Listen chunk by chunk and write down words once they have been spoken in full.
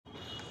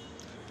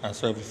And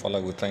so, Heavenly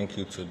Father, we thank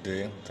you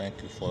today.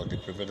 Thank you for the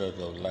privilege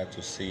of life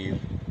to see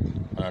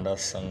another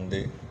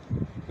Sunday.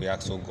 We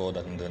ask, oh God,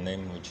 that in the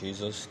name of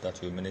Jesus,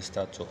 that you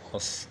minister to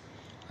us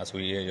as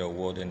we hear your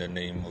word in the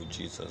name of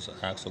Jesus.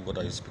 I ask, oh God,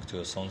 that you speak to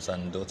your sons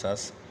and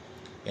daughters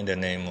in the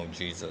name of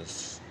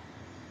Jesus.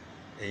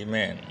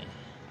 Amen.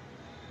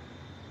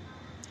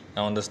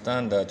 Now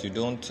understand that you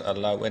don't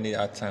allow any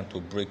hard time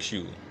to break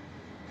you,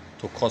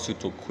 to cause you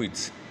to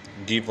quit,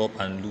 give up,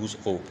 and lose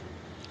hope.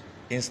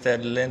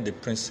 Instead, learn the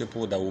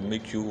principle that will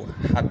make you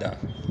harder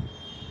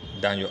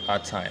than your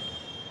hard time.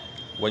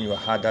 When you are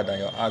harder than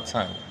your hard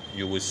time,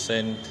 you will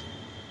send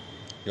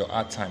your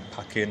hard time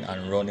packing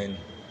and running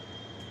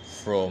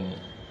from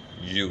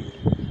you.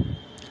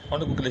 I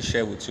want to quickly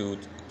share with you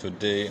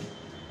today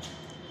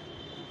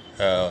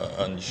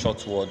on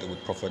short word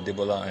with Prophet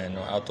Debola and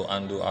how to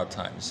handle hard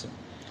times.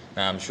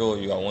 Now, I'm sure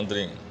you are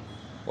wondering,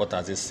 what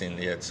has he seen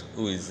yet?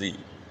 Who is he?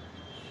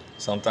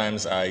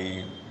 Sometimes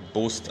I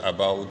boast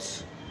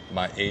about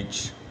my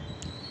age.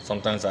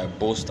 Sometimes I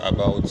boast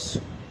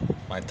about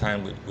my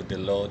time with the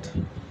Lord,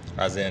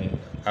 as in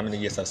how many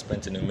years I've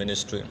spent in the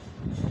ministry,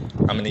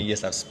 how many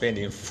years I've spent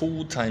in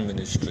full-time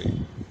ministry,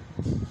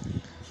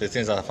 the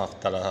things that have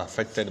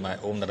affected my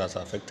home, that has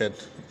affected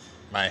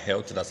my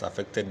health, that has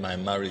affected my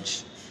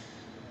marriage.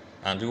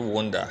 And people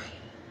wonder,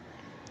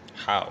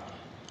 how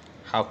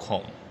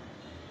come?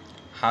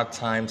 Hard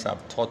times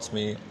have taught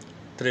me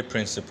 3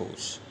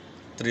 principles,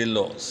 3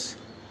 laws.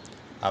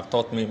 Have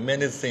taught me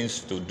many things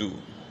to do.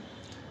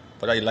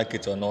 Whether you like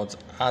it or not,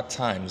 hard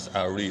times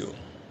are real.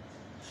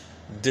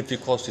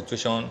 Difficult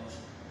situations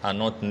are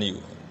not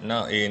new.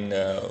 Now in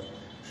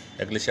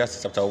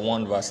Ecclesiastes chapter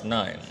 1 verse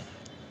 9,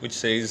 which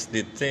says,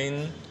 the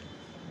thing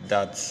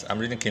that, I'm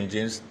reading King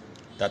James,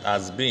 that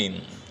has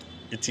been,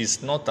 it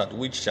is not that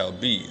which shall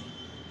be,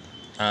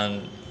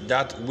 and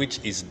that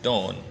which is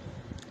done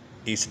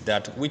is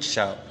that which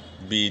shall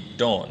be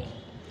done,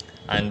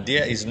 and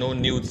there is no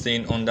new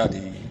thing under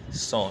the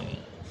sun.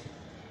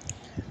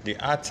 The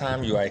hard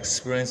time you are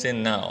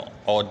experiencing now,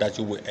 or that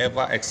you will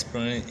ever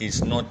experience,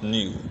 is not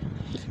new.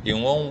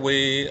 In one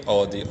way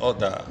or the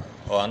other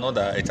or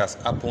another, it has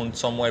happened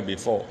somewhere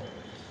before.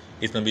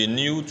 It may be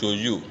new to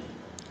you,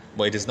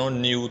 but it is not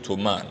new to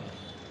man.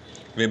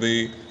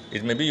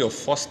 It may be your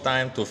first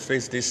time to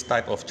face this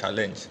type of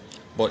challenge,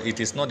 but it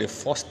is not the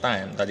first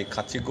time that the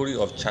category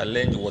of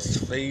challenge was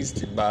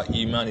faced by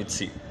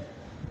humanity.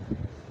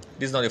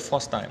 This is not the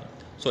first time.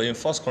 So in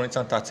 1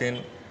 Corinthians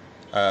 13,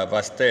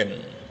 verse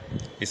 10,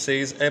 it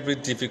says, every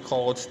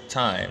difficult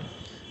time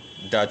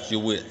that you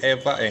will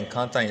ever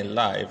encounter in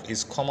life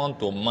is common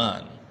to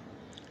man.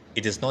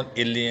 It is not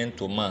alien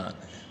to man.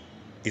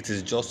 It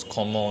is just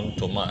common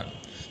to man.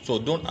 So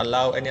don't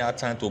allow any hard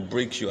time to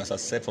break you, as I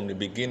said from the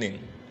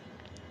beginning.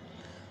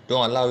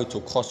 Don't allow it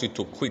to cause you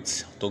to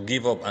quit, to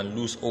give up and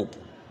lose hope.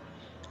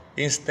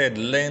 Instead,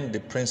 learn the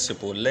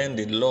principle, learn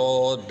the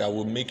law that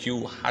will make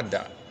you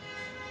harder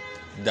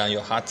than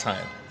your hard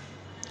time.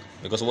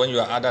 Because when you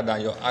are harder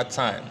than your hard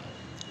time,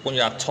 when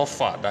you are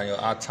tougher than your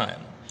hard time,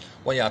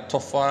 when you are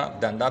tougher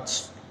than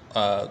that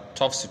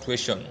tough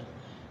situation,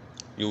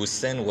 you will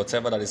send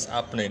whatever that is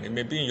happening. It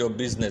may be in your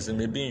business, it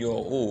may be in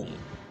your home.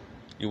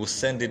 You will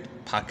send it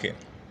packing.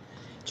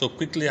 So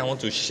quickly, I want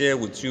to share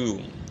with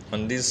you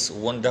on this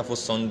wonderful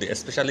Sunday,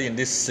 especially in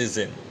this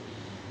season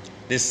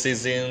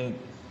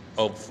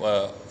of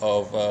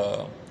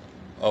the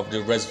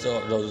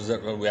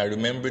we are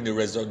remembering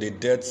the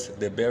death,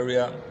 the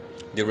burial,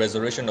 the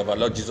resurrection of our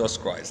Lord Jesus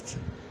Christ.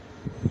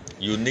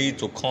 You need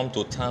to come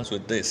to terms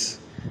with this.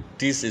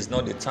 This is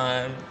not the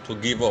time to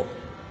give up.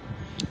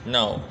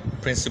 Now,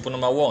 principle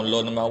number 1,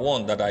 law number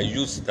 1 that I've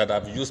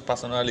used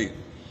personally,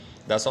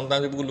 that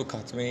sometimes people look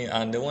at me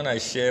and when I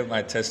share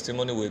my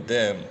testimony with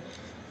them,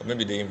 or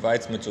maybe they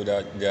invite me to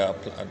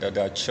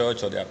their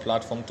church or their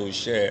platform to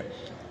share,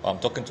 or I'm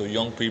talking to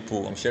young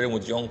people, I'm sharing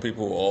with young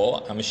people,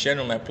 or I'm sharing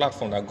on my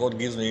platform that God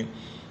gives me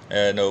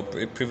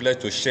a privilege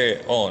to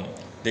share on.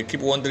 They keep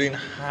wondering,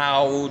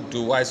 how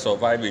do I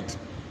survive it?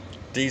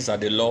 These are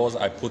the laws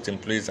I put in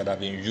place that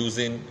I've been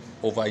using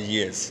over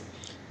years.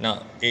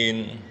 Now,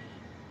 in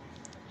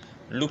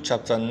Luke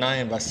chapter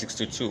 9, verse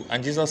 62,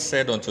 and Jesus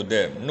said unto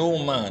them,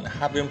 no man,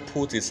 having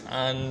put his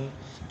hand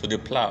to the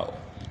plow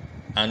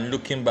and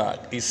looking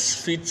back, is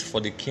fit for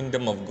the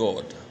kingdom of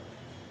God.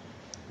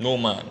 No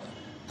man.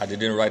 I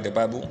didn't write the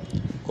Bible.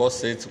 God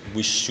said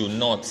we should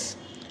not.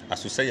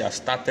 As you say, you have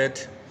started,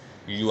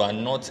 you are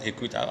not a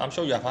quitter. I'm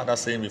sure you have heard that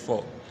saying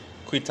before.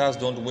 Quitters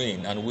don't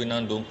win and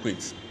winners don't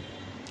quit.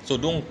 So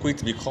don't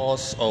quit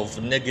because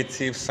of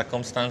negative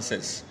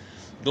circumstances.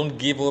 Don't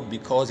give up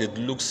because it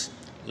looks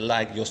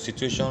like your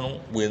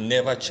situation will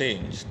never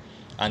change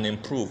and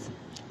improve.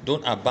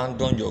 Don't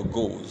abandon your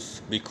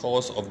goals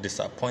because of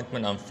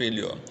disappointment and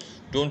failure.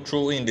 Don't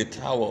throw in the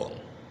towel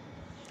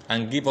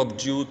and give up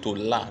due to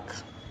lack.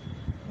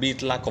 Be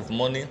it lack of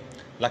money,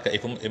 lack of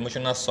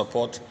emotional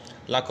support,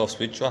 lack of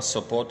spiritual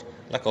support,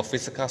 lack of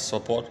physical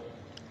support.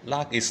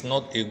 Lack is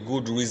not a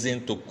good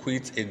reason to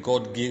quit a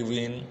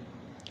God-given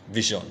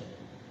vision.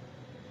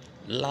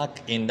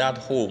 lack in that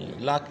home,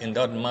 lack in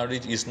that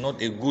marriage is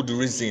not a good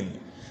reason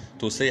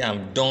to say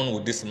I'm done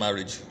with this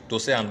marriage, to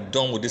say I'm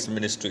done with this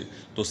ministry,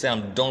 to say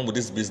I'm done with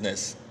this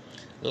business.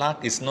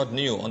 Lack is not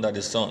new under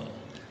the sun.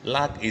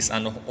 Lack is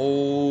as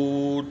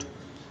old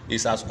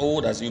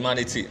as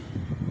humanity.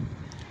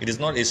 It is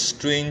not a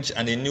strange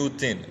and a new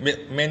thing.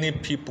 Many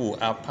people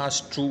have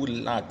passed through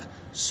lack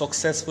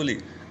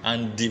successfully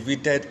and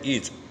defeated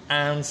it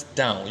hands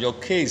down. Your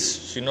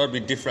case should not be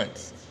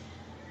different.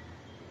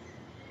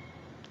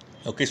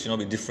 Your case should not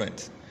be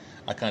different.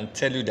 I can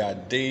tell you there are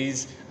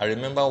days. I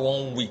remember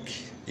 1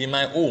 week in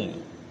my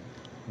home.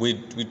 We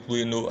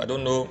know. I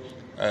don't know.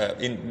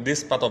 In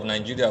this part of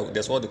Nigeria,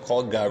 there's what they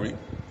call gari.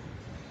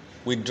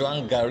 We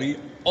drank gari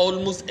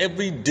almost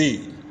every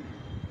day.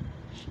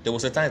 There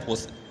was a time it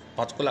was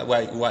particular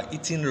where we were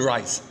eating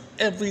rice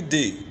every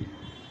day.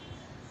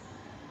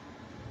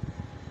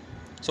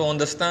 So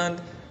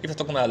understand, if you're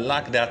talking about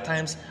lack, there are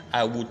times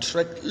I would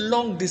trek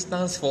long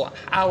distance for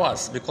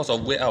hours because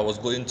of where I was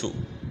going to.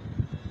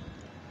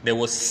 There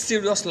was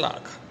serious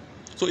lack.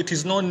 So it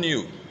is not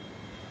new.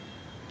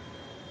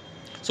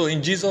 So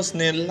in Jesus'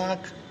 name, lack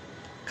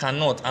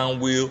cannot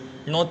and will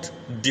not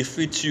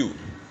defeat you.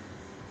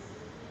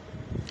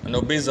 And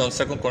now based on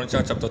 2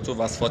 Corinthians chapter 2,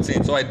 verse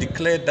 14. So I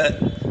declare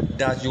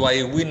that you are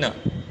a winner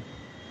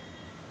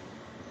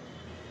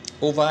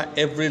over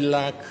every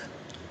lack,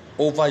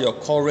 over your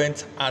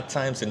current hard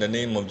times in the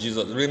name of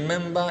Jesus.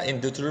 Remember in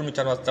Deuteronomy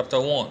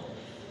chapter 1,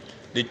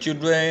 the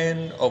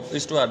children of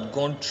Israel had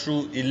gone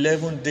through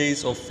 11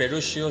 days of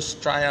ferocious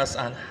trials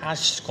and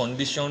harsh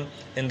conditions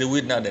in the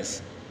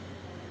wilderness.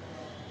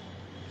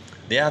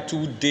 There are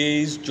 2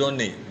 days'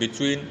 journey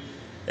between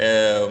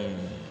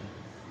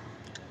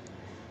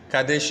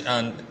Kadesh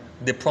and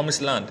the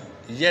promised land.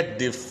 Yet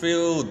they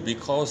failed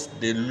because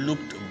they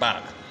looked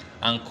back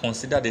and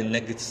considered the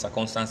negative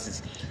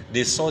circumstances.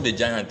 They saw the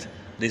giant,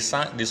 the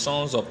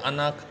sons of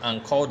Anak,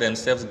 and called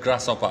themselves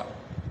grasshopper.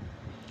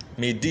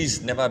 May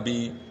this never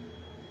be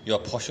your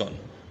portion.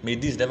 May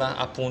this never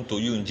happen to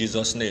you in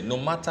Jesus' name. No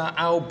matter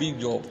how big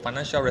your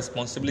financial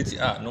responsibility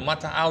are, no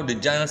matter how the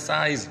giant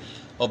size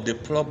of the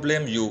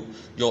problem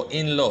your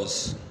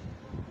in-laws,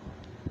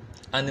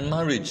 and in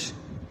marriage,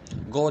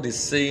 God is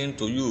saying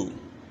to you,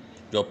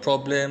 your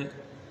problem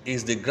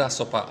is the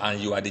grasshopper and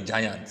you are the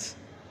giant.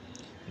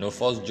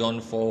 1 John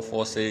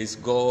 4:4 says,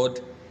 God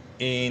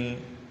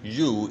in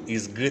you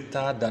is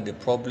greater than the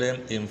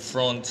problem in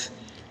front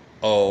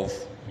of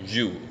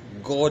you.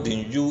 God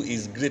in you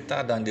is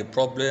greater than the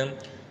problem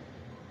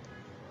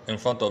in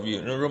front of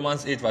you.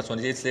 Romans 8 verse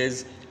 28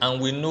 says, and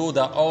we know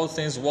that all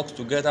things work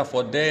together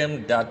for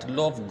them that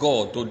love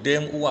God, to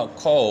them who are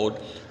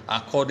called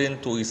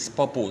according to his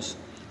purpose.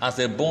 As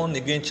a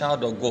born-again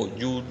child of God,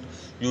 you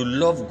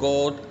love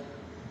God,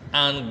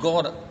 and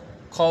God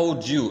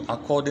called you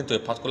according to a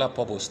particular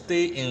purpose.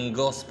 Stay in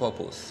God's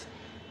purpose.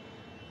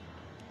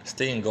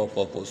 Stay in God's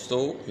purpose.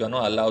 So you are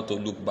not allowed to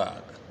look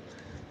back.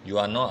 You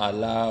are not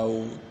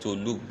allowed to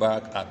look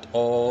back at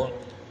all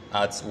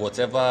at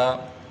whatever,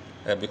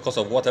 because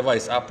of whatever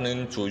is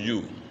happening to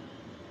you.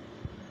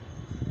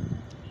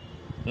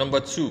 Number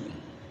 2,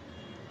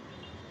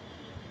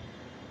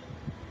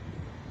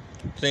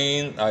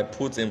 thing I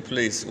put in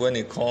place when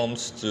it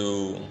comes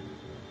to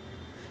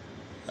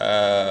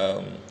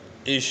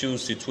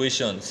issues,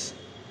 situations,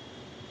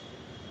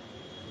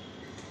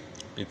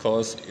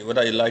 because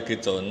whether you like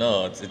it or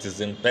not, it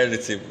is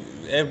imperative.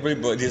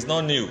 Everybody, it's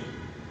not new.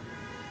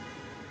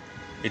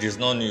 It is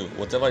not new.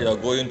 Whatever you are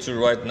going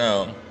through right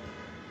now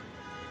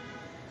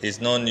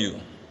is not new.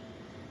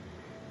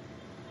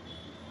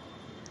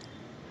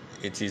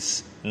 It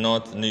is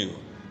not new.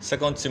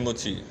 2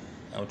 Timothy,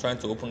 I'm trying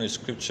to open a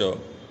scripture.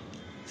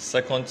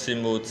 2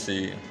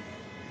 Timothy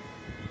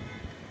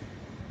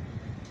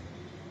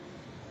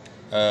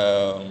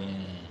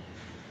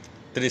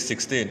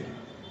 3:16.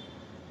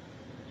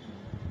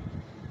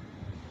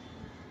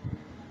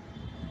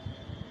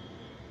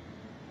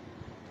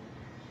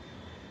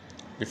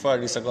 Before I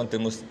read 2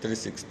 Timothy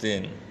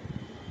 3:16,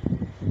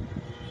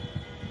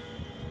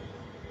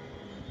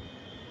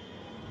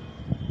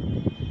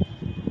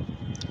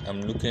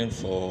 I'm looking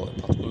for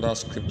a particular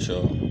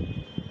scripture.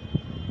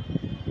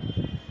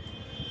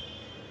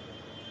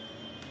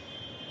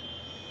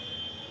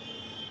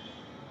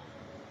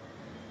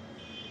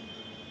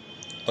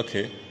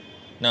 Okay,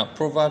 now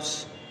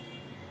Proverbs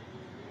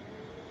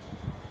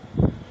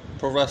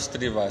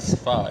 3 verse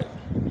 5.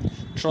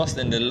 Trust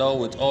in the Lord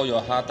with all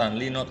your heart and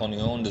lean not on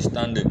your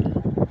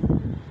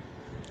understanding.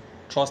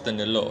 Trust in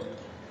the Lord.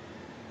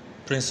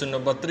 Principle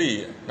number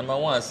 3. Number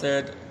 1, I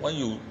said,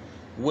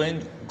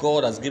 when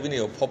God has given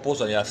you a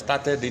purpose and you have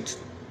started it,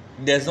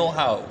 there's no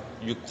how.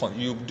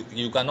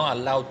 You cannot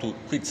allow to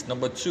quit.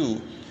 Number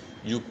 2,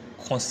 you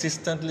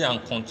consistently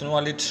and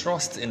continually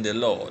trust in the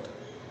Lord.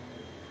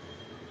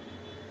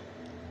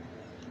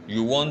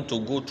 You want to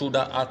go through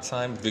that hard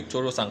time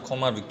victorious and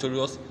come out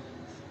victorious,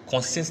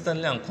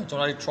 consistently and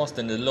continually trust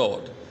in the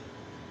Lord.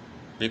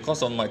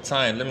 Because of my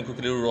time, let me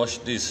quickly rush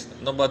this.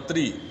 Number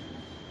 3,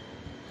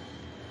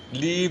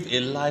 Live a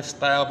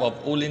lifestyle of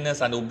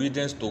holiness and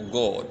obedience to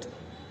God.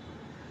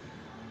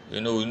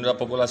 You know that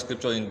popular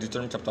scripture in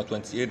Deuteronomy chapter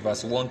 28,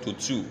 verse 1 to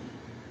 2.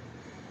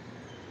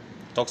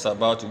 Talks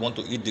about you want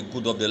to eat the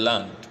good of the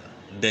land,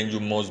 then you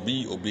must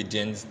be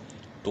obedient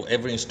to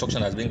every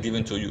instruction that's been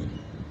given to you.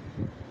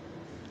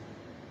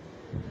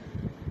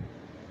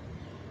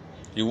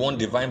 You want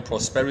divine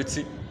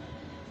prosperity,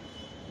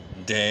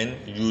 then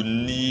you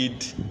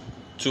need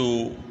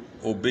to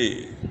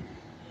obey.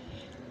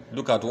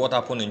 Look at what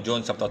happened in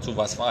John chapter 2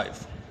 verse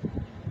 5.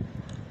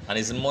 And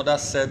his mother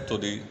said to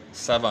the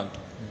servant,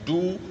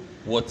 do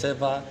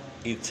whatever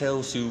he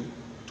tells you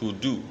to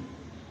do.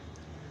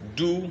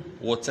 Do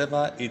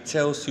whatever he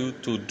tells you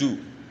to do.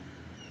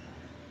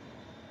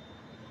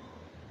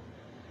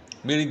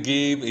 Mary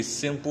gave a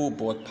simple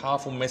but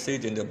powerful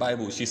message in the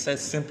Bible. She said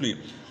simply,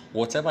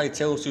 whatever he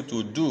tells you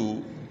to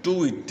do,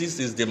 do it. This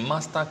is the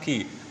master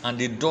key and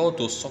the door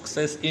to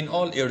success in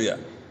all areas.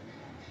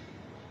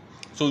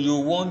 So you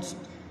want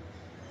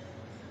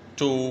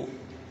to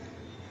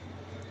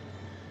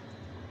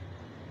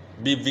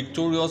be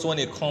victorious when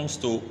it comes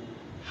to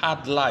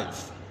hard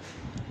life,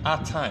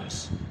 hard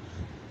times.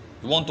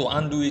 You want to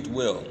handle it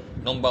well.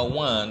 Number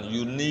one,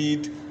 you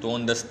need to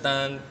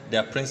understand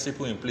their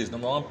principle in place.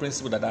 Number one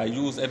principle that I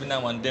use every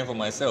now and then for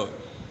myself.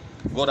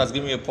 God has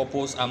given me a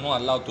purpose. I'm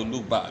not allowed to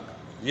look back.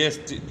 Yes,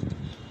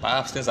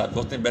 perhaps things have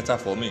gotten better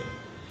for me.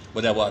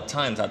 But there were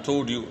times, I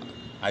told you,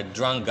 I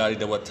drank garri.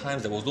 There were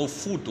times there was no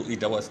food to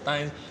eat. There was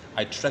times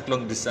I trekked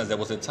long distance. There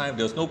was a time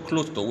there was no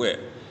clothes to wear.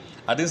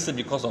 I didn't say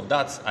because of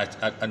that,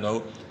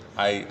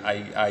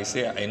 I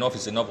say enough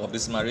is enough of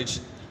this marriage.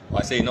 Or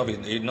I say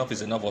enough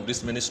is enough of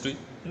this ministry.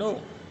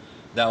 No.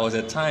 There was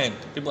a time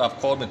people have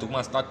called me to come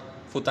and start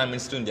full-time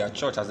ministry in their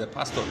church as a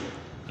pastor.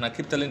 And I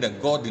keep telling them,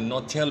 God did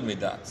not tell me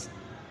that.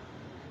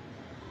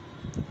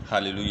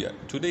 Hallelujah.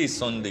 Today is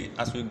Sunday.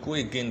 As we go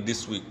again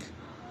this week,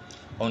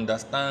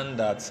 understand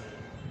that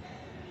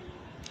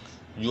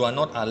you are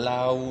not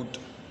allowed,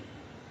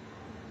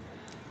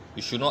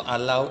 you should not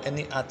allow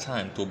any hard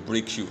time to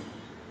break you.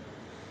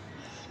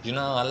 You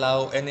not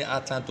allow any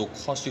hard time to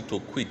cause you to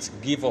quit,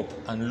 give up,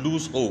 and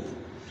lose hope.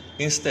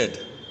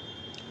 Instead,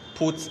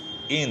 put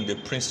in the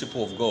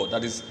principle of God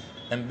that is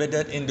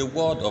embedded in the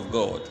Word of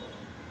God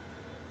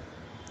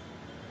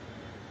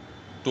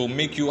to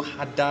make you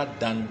harder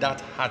than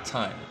that hard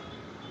time.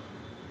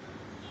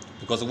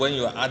 Because when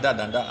you are harder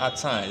than that hard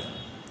time,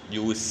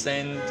 you will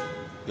send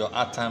your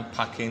hard time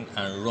packing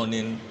and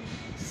running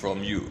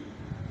from you.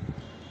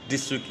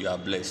 This week you are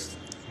blessed.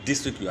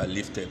 This week you are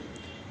lifted.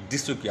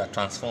 This week you are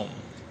transformed.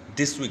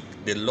 This week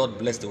the Lord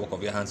bless the work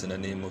of your hands in the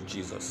name of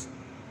Jesus.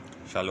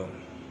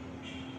 Shalom.